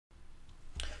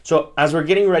So as we're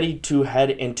getting ready to head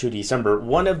into December,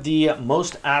 one of the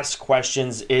most asked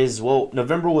questions is, well,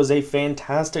 November was a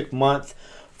fantastic month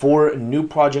for new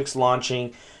projects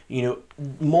launching,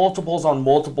 multiples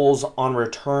on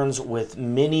returns with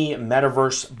many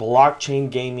metaverse, blockchain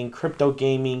gaming, crypto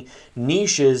gaming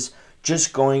niches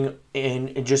just going in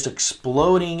and just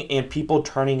exploding, and people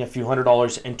turning a few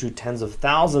 $100s into tens of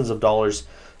thousands of dollars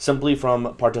simply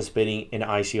from participating in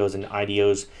ICOs and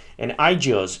IDOs and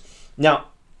IGOs. Now,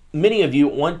 many of you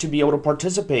want to be able to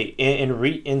participate and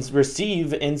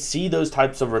receive and see those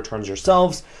types of returns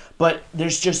yourselves, but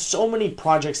there's just so many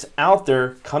projects out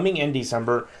there coming in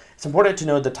December. It's important to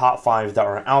know the top 5 that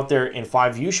are out there, and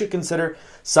 5 you should consider.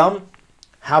 Some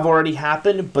have already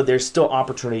happened, but there's still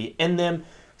opportunity in them.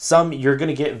 Some you're going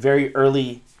to get very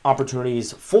early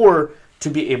opportunities to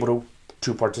be able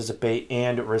to participate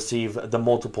and receive the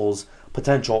multiples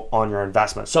potential on your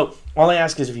investment. So all I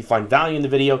ask is, if you find value in the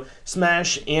video,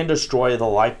 smash and destroy the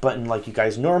like button like you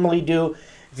guys normally do.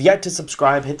 If you yet to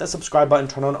subscribe, hit the subscribe button,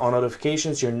 turn on all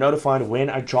notifications so you're notified when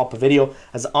I drop a video,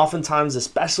 as oftentimes,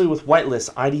 especially with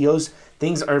whitelist IDOs,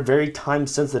 things are very time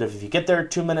sensitive. If you get there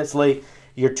 2 minutes late,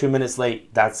 you're 2 minutes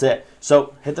late, that's it.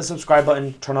 So hit the subscribe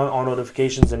button, turn on all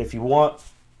notifications, and if you want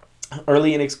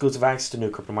early and exclusive access to new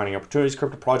crypto mining opportunities,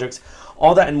 crypto projects,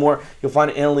 all that and more, you'll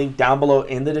find a link down below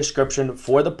in the description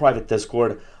for the private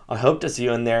Discord. I hope to see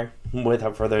you in there.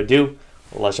 Without further ado,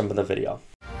 let's jump in the video.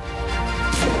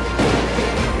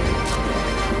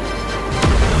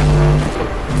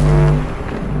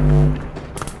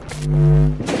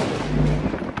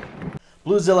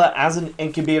 Bluezilla as an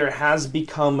incubator has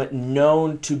become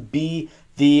known to be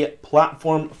the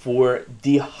platform for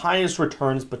the highest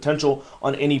returns potential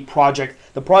on any project.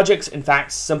 The projects, in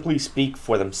fact, simply speak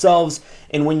for themselves.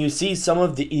 And when you see some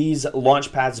of these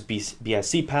launch pads,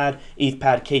 BSC pad, ETH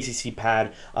pad, KCC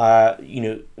pad,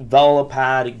 Vela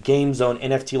pad, Game Zone,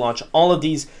 NFT launch, all of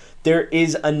these, there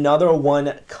is another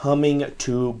one coming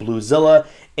to Bluezilla.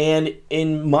 And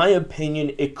in my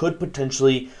opinion, it could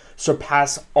potentially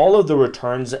surpass all of the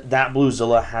returns that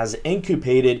Bluezilla has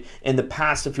incubated in the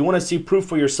past. If you want to see proof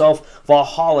for yourself,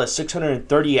 Valhalla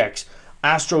 630x,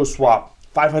 AstroSwap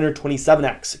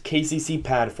 527x, KCC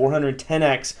pad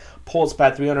 410x, Pulse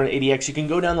pad 380x. You can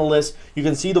go down the list. You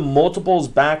can see the multiples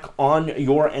back on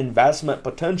your investment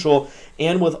potential.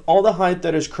 And with all the hype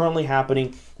that is currently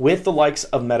happening with the likes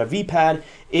of MetaVPad,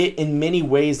 it in many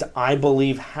ways, I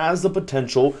believe, has the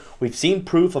potential. We've seen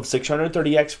proof of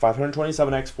 630x,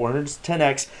 527x,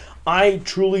 410x. I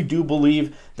truly do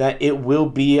believe that it will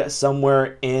be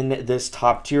somewhere in this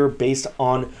top tier based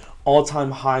on all-time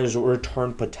highs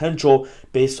return potential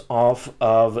based off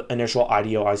of initial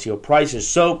IDO, ICO prices.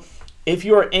 So if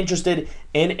you are interested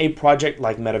in a project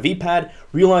like MetaVPad,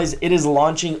 realize it is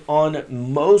launching on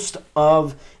most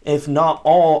of, if not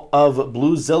all of,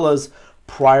 Bluezilla's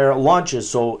prior launches.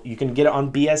 So you can get it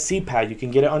on BSC pad, you can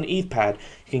get it on ETH pad,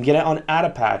 you can get it on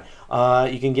AdaPad,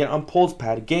 you can get it on Pulse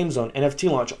pad, Game Zone,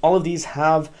 NFT launch. All of these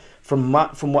have, from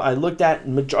what I looked at,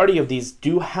 majority of these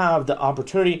do have the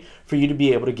opportunity for you to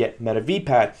be able to get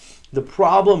MetaVPad. The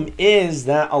problem is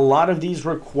that a lot of these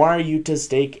require you to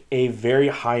stake a very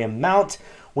high amount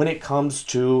when it comes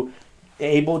to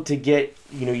able to get,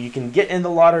 you can get in the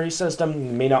lottery system.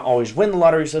 You may not always win the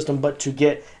lottery system, but to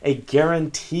get a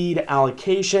guaranteed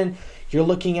allocation, you're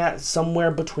looking at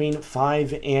somewhere between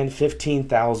 $5,000 and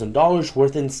 $15,000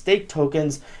 worth in stake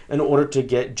tokens in order to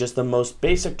get just the most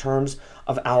basic terms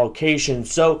of allocation.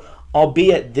 So,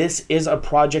 albeit this is a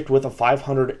project with a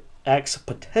 500x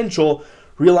potential,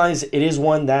 realize it is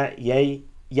one that,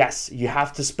 yes, you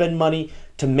have to spend money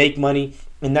to make money.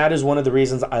 And that is one of the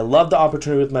reasons I love the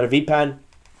opportunity with MetaVPad,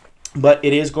 but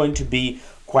it is going to be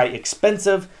quite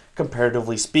expensive,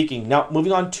 comparatively speaking. Now,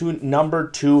 moving on to number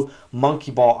 2,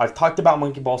 Monkey Ball. I've talked about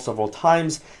Monkey Ball several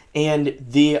times, and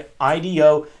the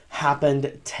IDO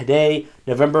happened today,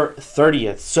 November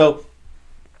 30th. So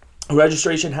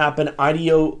registration happened.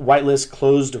 IDO whitelist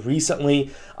closed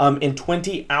recently. In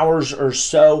 20 hours or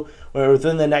so, or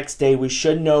within the next day, we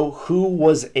should know who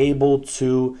was able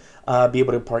to be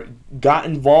able to got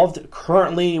involved.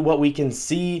 Currently, what we can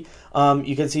see,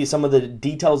 you can see some of the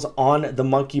details on the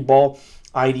Monkey Ball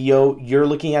IDO. You're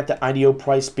looking at the IDO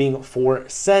price being 4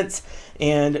 cents,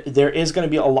 and there is going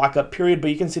to be a lockup period, but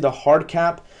you can see the hard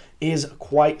cap is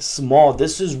quite small.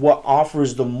 This is what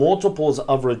offers the multiples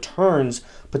of returns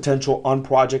potential on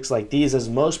projects like these, as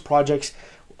most projects,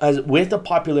 as with the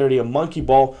popularity of Monkey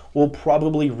Ball, will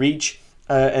probably reach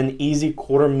an easy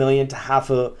 $250,000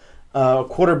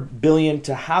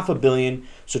 to $500 million,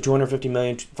 so $250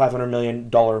 million, $500 million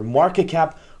market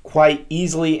cap quite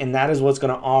easily, and that is what's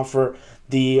going to offer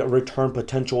the return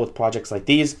potential with projects like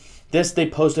these. This they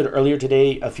posted earlier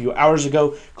today, a few hours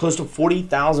ago. Close to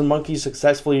 40,000 monkeys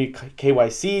successfully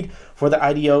KYC'd for the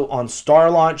IDO on Star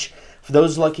launch. For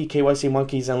those lucky KYC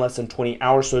monkeys in less than 20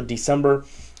 hours, so December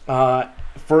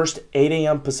 1st, 8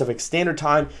 a.m. Pacific Standard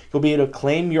Time, you'll be able to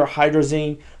claim your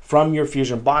hydrazine from your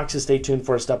Fusion boxes. Stay tuned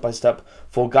for a step-by-step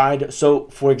full guide. So,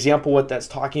 for example, what that's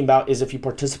talking about is if you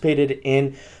participated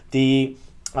in the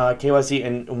KYC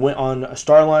and went on a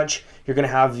Star launch, you're going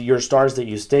to have your stars that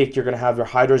you staked, you're going to have your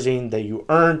hydrazine that you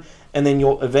earn, and then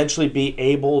you'll eventually be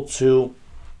able to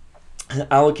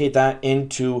allocate that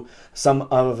into some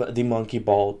of the Monkey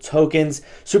Ball tokens.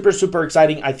 Super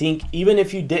exciting. I think even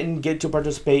if you didn't get to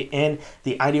participate in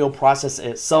the IDO process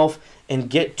itself and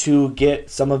get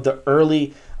some of the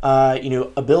early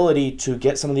ability to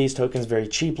get some of these tokens very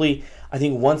cheaply, I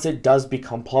think once it does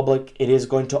become public, it is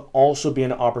going to also be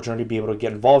an opportunity to be able to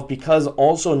get involved, because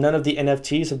also none of the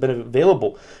NFTs have been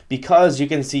available. Because you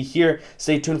can see here,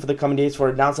 stay tuned for the coming days for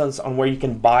announcements on where you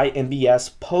can buy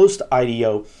MBS post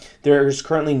IDO. There is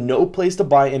currently no place to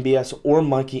buy MBS or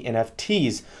Monkey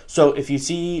NFTs. So if you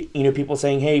see people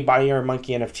saying, hey, buy your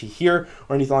Monkey NFT here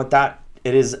or anything like that,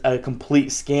 it is a complete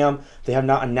scam. They have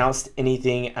not announced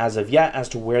anything as of yet as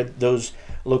to where those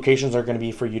locations are going to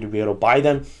be for you to be able to buy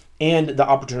them, and the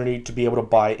opportunity to be able to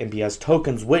buy MBS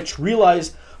tokens, which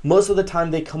realize most of the time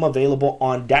they come available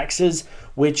on DEXs,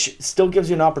 which still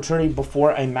gives you an opportunity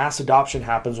before a mass adoption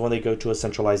happens when they go to a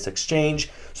centralized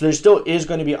exchange. So there still is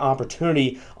going to be an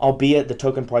opportunity, albeit the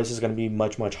token price is going to be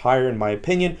much higher, in my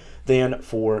opinion, than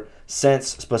 4 cents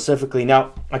specifically.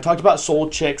 Now, I talked about Soul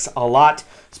Chicks a lot.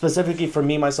 Specifically for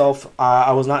me, myself,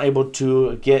 I was not able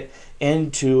to get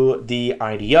into the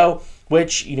IDO,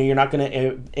 which you're not going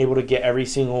to able to get every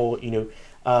single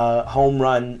home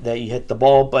run that you hit the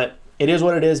ball, but it is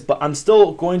what it is. But I'm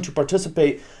still going to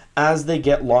participate as they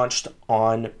get launched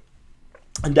on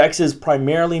DEXs,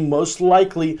 primarily most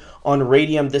likely on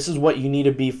Radium. This is what you need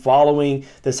to be following.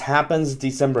 This happens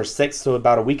December 6th, so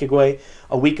about a week away.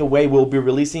 We'll be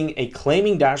releasing a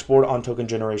claiming dashboard on token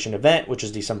generation event, which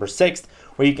is December 6th,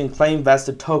 where you can claim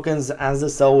vested tokens as the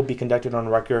sale will be conducted on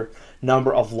a record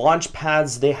number of launch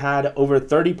pads. They had over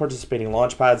 30 participating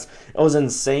launch pads. It was an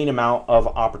insane amount of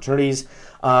opportunities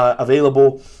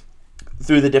available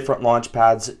through the different launch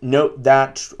pads. Note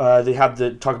that they have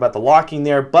to talk about the locking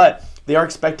there, but they are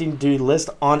expecting to list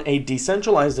on a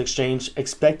decentralized exchange,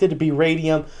 expected to be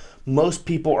Radium. Most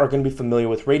people are going to be familiar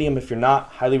with Radium. If you're not,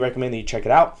 highly recommend that you check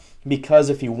it out, because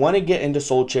if you want to get into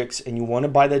Soul Chicks and you want to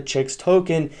buy the Chicks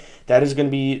token, that is going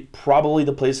to be probably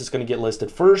the place that's going to get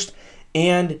listed first.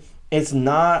 And it's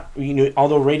not,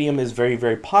 although Radium is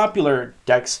very popular,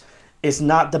 DEX, it's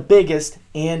not the biggest,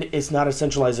 and it's not a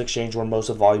centralized exchange where most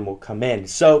of the volume will come in.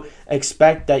 So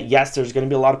expect that, yes, there's going to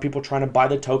be a lot of people trying to buy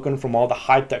the token from all the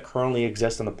hype that currently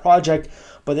exists in the project,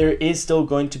 but there is still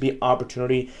going to be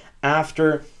opportunity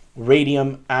after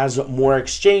Radium as more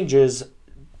exchanges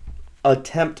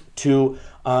attempt to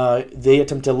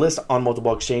list on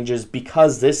multiple exchanges,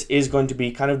 because this is going to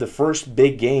be kind of the first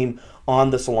big game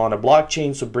on the Solana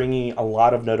blockchain, so bringing a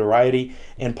lot of notoriety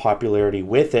and popularity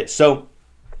with it. So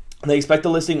they expect the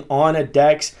listing on a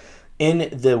DEX in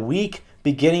the week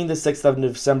beginning the 6th of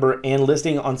December and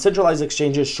listing on centralized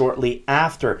exchanges shortly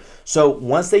after. So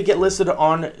once they get listed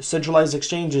on centralized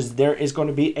exchanges, there is going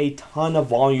to be a ton of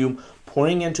volume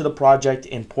pouring into the project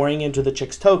and pouring into the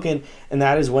Chicks token, and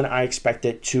that is when I expect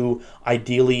it to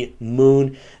ideally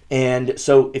moon. And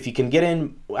so if you can get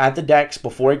in at the DEX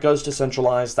before it goes to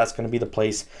centralized, that's going to be the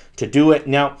place to do it.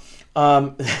 Now,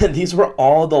 these were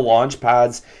all the launch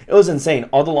pads. It was insane.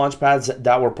 All the launch pads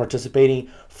that were participating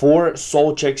for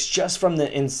Soul Chicks, just from the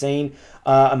insane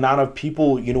amount of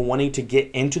people, wanting to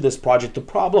get into this project. The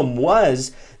problem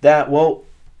was that, well,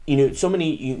 so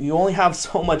many, you only have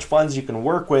so much funds you can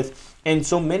work with, and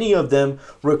so many of them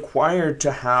required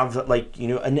to have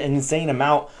an insane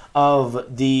amount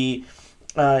of the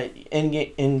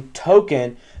in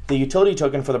token, the utility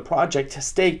token for the project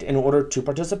staked in order to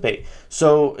participate.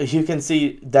 So you can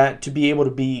see that to be able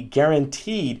to be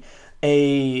guaranteed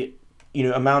a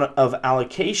amount of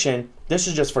allocation, this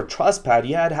is just for TrustPad,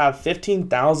 you had to have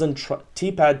 15,000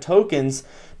 TPAD tokens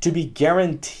to be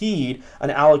guaranteed an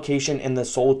allocation in the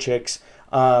Soul Chicks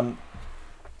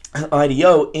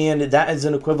IDO, and that is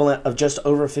an equivalent of just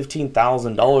over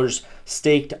 $15,000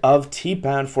 staked of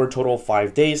TPAD for a total of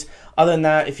 5 days. Other than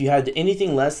that, if you had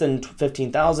anything less than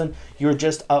 15,000, you're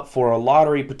just up for a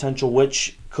lottery potential,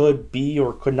 which could be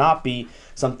or could not be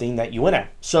something that you win at.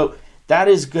 So that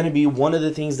is going to be one of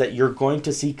the things that you're going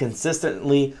to see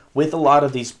consistently with a lot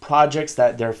of these projects,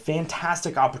 that they're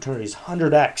fantastic opportunities.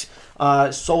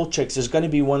 100x, Soul Chicks is going to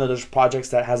be one of those projects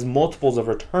that has multiples of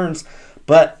returns,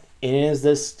 but it is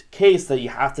this case that you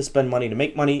have to spend money to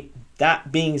make money. That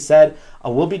being said, I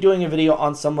will be doing a video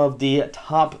on some of the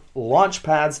top launch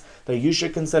pads that you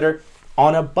should consider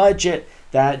on a budget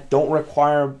that don't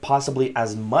require possibly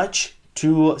as much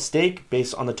to stake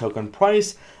based on the token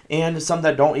price, and some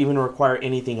that don't even require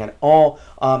anything at all.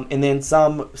 And then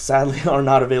some sadly are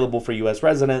not available for US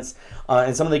residents.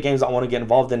 And some of the games I want to get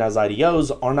involved in as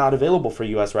IDOs are not available for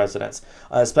US residents,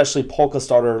 especially Polka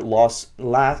Starter lists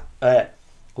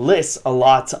a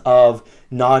lot of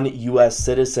non-US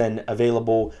citizen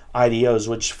available IDOs,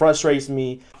 which frustrates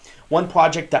me. One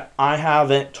project that I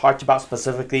haven't talked about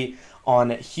specifically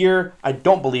on here, I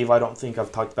don't think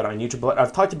I've talked about it on YouTube, but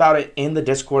I've talked about it in the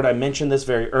Discord. I mentioned this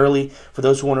very early for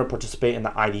those who want to participate in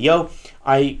the IDO.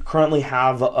 I currently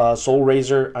have Soul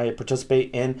Razor. I participate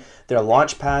in their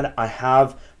launchpad. I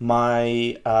have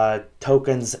my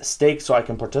tokens staked so I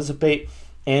can participate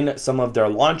in some of their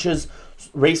launches.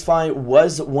 RaceFi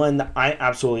was one that I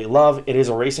absolutely love. It is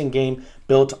a racing game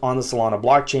built on the Solana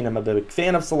blockchain. I'm a big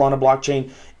fan of Solana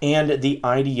blockchain, and the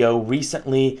IDO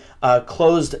recently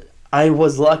closed. I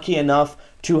was lucky enough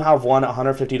to have won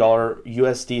 $150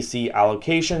 USDC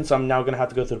allocation, so I'm now going to have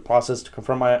to go through the process to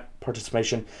confirm my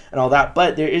participation and all that.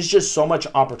 But there is just so much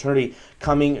opportunity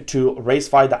coming to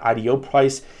RaceFi. The IDO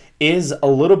price is a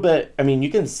little bit, I mean, you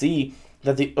can see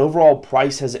that the overall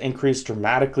price has increased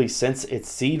dramatically since its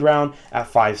seed round at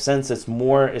 5 cents. It's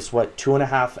what,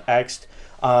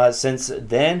 2.5x since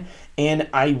then. And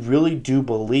I really do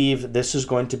believe this is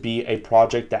going to be a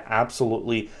project that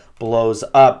absolutely blows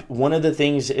up. One of the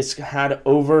things, it's had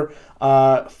over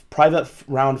private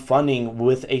round funding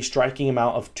with a striking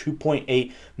amount of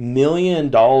 $2.8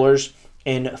 million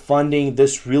in funding.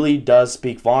 This really does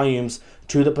speak volumes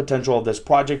to the potential of this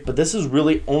project, but this is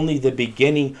really only the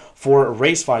beginning for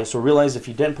RaceFi. So realize if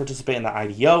you didn't participate in the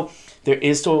IDO, there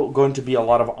is still going to be a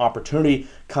lot of opportunity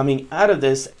coming out of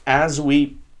this as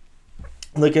we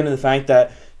look into the fact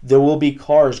that there will be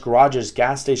cars, garages,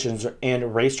 gas stations,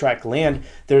 and racetrack land.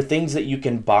 There are things that you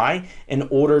can buy in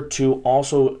order to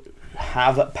also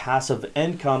have passive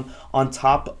income on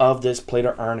top of this play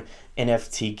to earn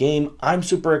NFT game. I'm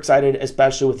super excited,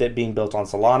 especially with it being built on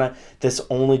Solana. This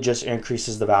only just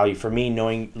increases the value for me,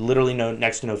 knowing literally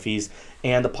next to no fees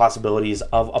and the possibilities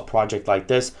of a project like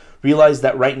this. Realize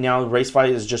that right now RaceFi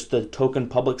is just the token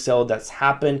public sale that's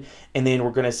happened, and then we're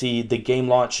going to see the game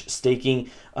launch staking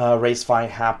RaceFi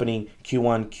happening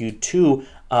Q1, Q2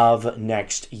 of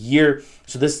next year.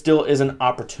 So this still is an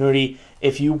opportunity.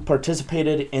 If you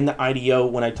participated in the IDO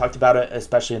when I talked about it,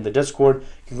 especially in the Discord,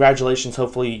 congratulations.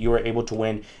 Hopefully you were able to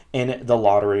win in the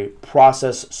lottery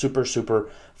process. Super, super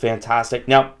fantastic.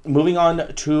 Now, moving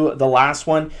on to the last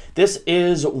one. This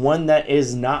is one that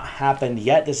is not happened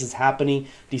yet. This is happening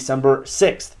December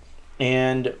 6th.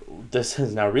 And this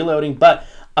is now reloading, but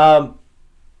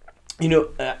you know,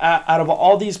 out of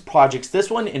all these projects,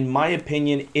 this one, in my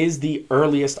opinion, is the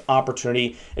earliest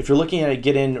opportunity. If you're looking at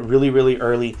get in really, really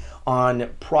early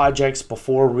on projects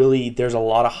before really there's a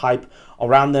lot of hype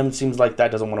around them, seems like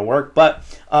that doesn't want to work. But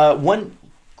one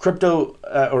crypto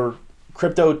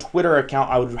Twitter account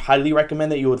I would highly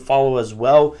recommend that you would follow as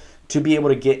well to be able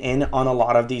to get in on a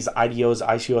lot of these IDOs,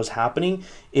 ICOs happening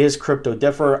is Crypto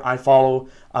Differ. I follow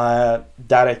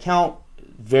that account.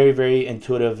 Very, very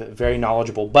intuitive, very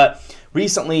knowledgeable. But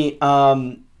recently,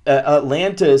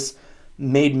 Atlantis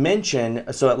made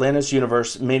mention, so Atlantis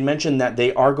Universe made mention that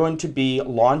they are going to be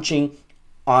launching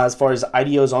as far as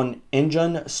IDOs on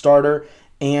Engine Starter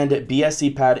and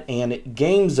BSC Pad and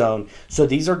Game Zone. So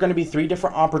these are going to be 3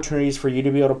 different opportunities for you to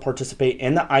be able to participate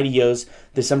in the IDOs.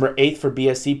 December 8th for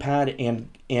BSC Pad and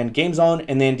Game Zone,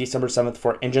 and then December 7th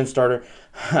for Engine Starter.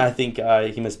 I think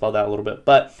he misspelled that a little bit.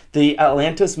 But the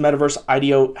Atlantis Metaverse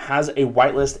IDO has a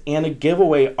whitelist and a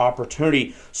giveaway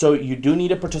opportunity. So you do need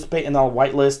to participate in the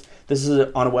whitelist. This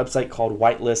is on a website called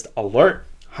Whitelist Alert.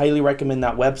 Highly recommend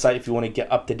that website if you want to get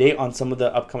up to date on some of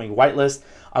the upcoming whitelist.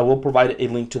 I will provide a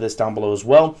link to this down below as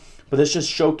well. But this just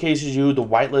showcases you the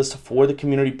whitelist for the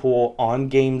community pool on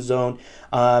Game Zone.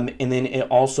 And then it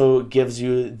also gives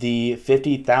you the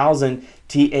 50,000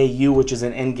 TAU, which is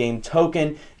an in-game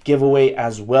token giveaway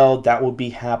as well. That will be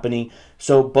happening.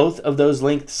 So both of those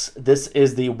links, this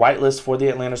is the whitelist for the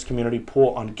Atlantis community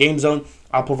pool on Game Zone.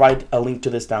 I'll provide a link to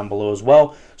this down below as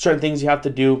well. Certain things you have to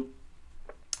do,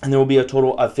 and there will be a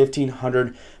total of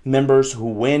 1,500 members who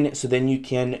win. So then you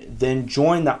can then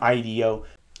join the IDO.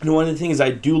 And one of the things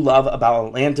I do love about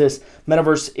Atlantis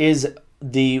Metaverse is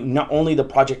not only the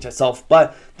project itself,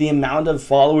 but the amount of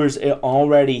followers it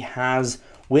already has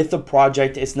with the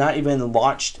project. It's not even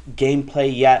launched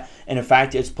gameplay yet, and in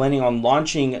fact it's planning on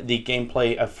launching the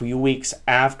gameplay a few weeks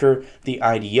after the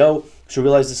IDO. So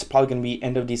realize this is probably going to be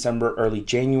end of December, early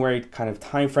January kind of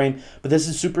time frame, but this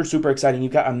is super exciting.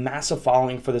 You've got a massive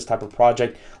following for this type of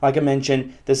project. Like I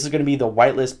mentioned, this is going to be the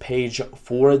whitelist page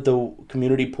for the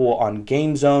community pool on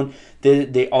GameZone.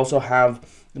 They also have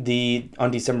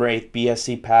on December 8th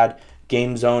BSC pad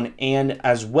Game Zone, and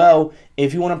as well,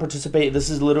 if you want to participate, this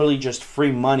is literally just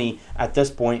free money at this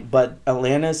point, but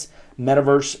Atlantis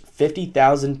Metaverse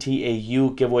 50,000 TAU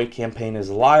giveaway campaign is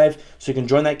live, so you can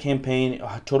join that campaign.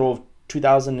 A total of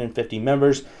 2,050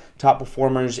 members, top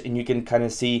performers, and you can kind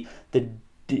of see the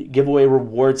giveaway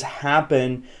rewards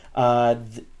happen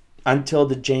until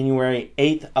the January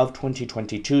 8th of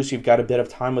 2022. So you've got a bit of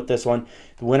time with this one,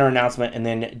 the winner announcement, and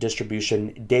then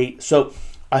distribution date. So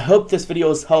I hope this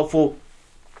video is helpful.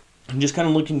 I'm just kind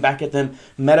of looking back at them.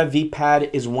 Meta VPad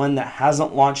is one that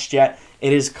hasn't launched yet.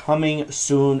 It is coming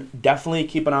soon. Definitely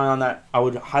keep an eye on that. I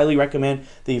would highly recommend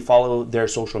that you follow their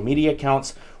social media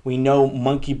accounts. We know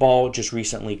Monkey Ball just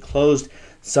recently closed.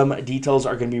 Some details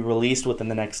are going to be released within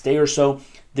the next day or so.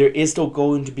 There is still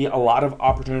going to be a lot of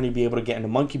opportunity to be able to get into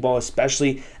Monkey Ball,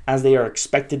 especially as they are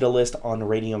expected to list on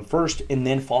Radium first and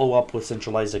then follow up with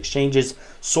centralized exchanges.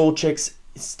 SoulChicks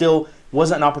still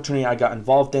wasn't an opportunity I got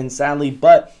involved in, sadly,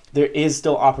 but there is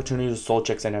still opportunity with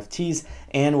SoulChicks NFTs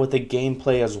and with the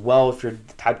gameplay as well if you're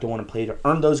the type to want to play to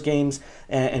earn those games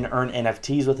and earn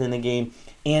NFTs within the game.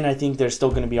 And I think there's still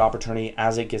going to be opportunity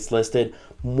as it gets listed,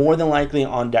 more than likely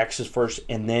on DEXs first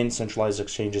and then centralized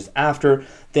exchanges after.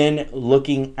 Then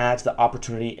looking at the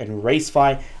opportunity in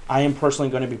RaceFi, I am personally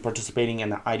going to be participating in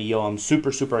the IDO. I'm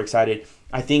super excited.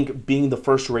 I think being the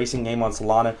first racing game on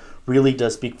Solana really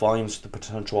does speak volumes to the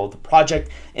potential of the project.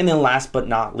 And then last but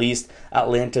not least,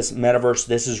 Atlantis Metaverse.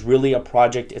 This is really a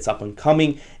project. It's up and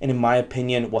coming, and in my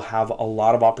opinion will have a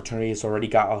lot of opportunities. It's already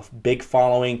got a big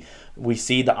following. We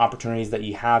see the opportunities that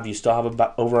you have. You still have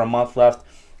about over a month left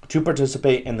to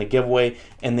participate in the giveaway,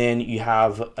 and then you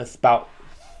have about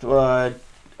a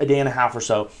day and a half or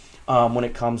so when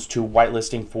it comes to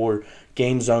whitelisting for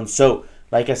Game Zone. So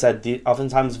like I said,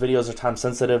 oftentimes videos are time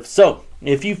sensitive. So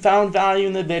if you found value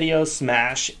in the video,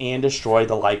 smash and destroy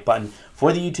the like button.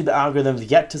 For the YouTube algorithm,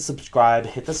 yet to subscribe,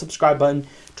 hit the subscribe button,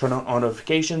 turn on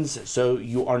notifications so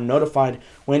you are notified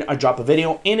when I drop a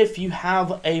video. And if you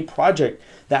have a project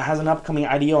that has an upcoming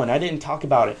IDO and I didn't talk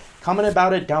about it, comment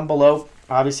about it down below.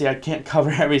 Obviously, I can't cover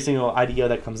every single IDO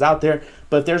that comes out there,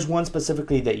 but if there's one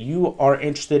specifically that you are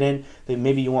interested in that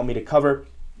maybe you want me to cover,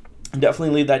 definitely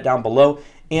leave that down below.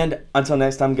 And until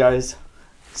next time, guys,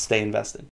 stay invested.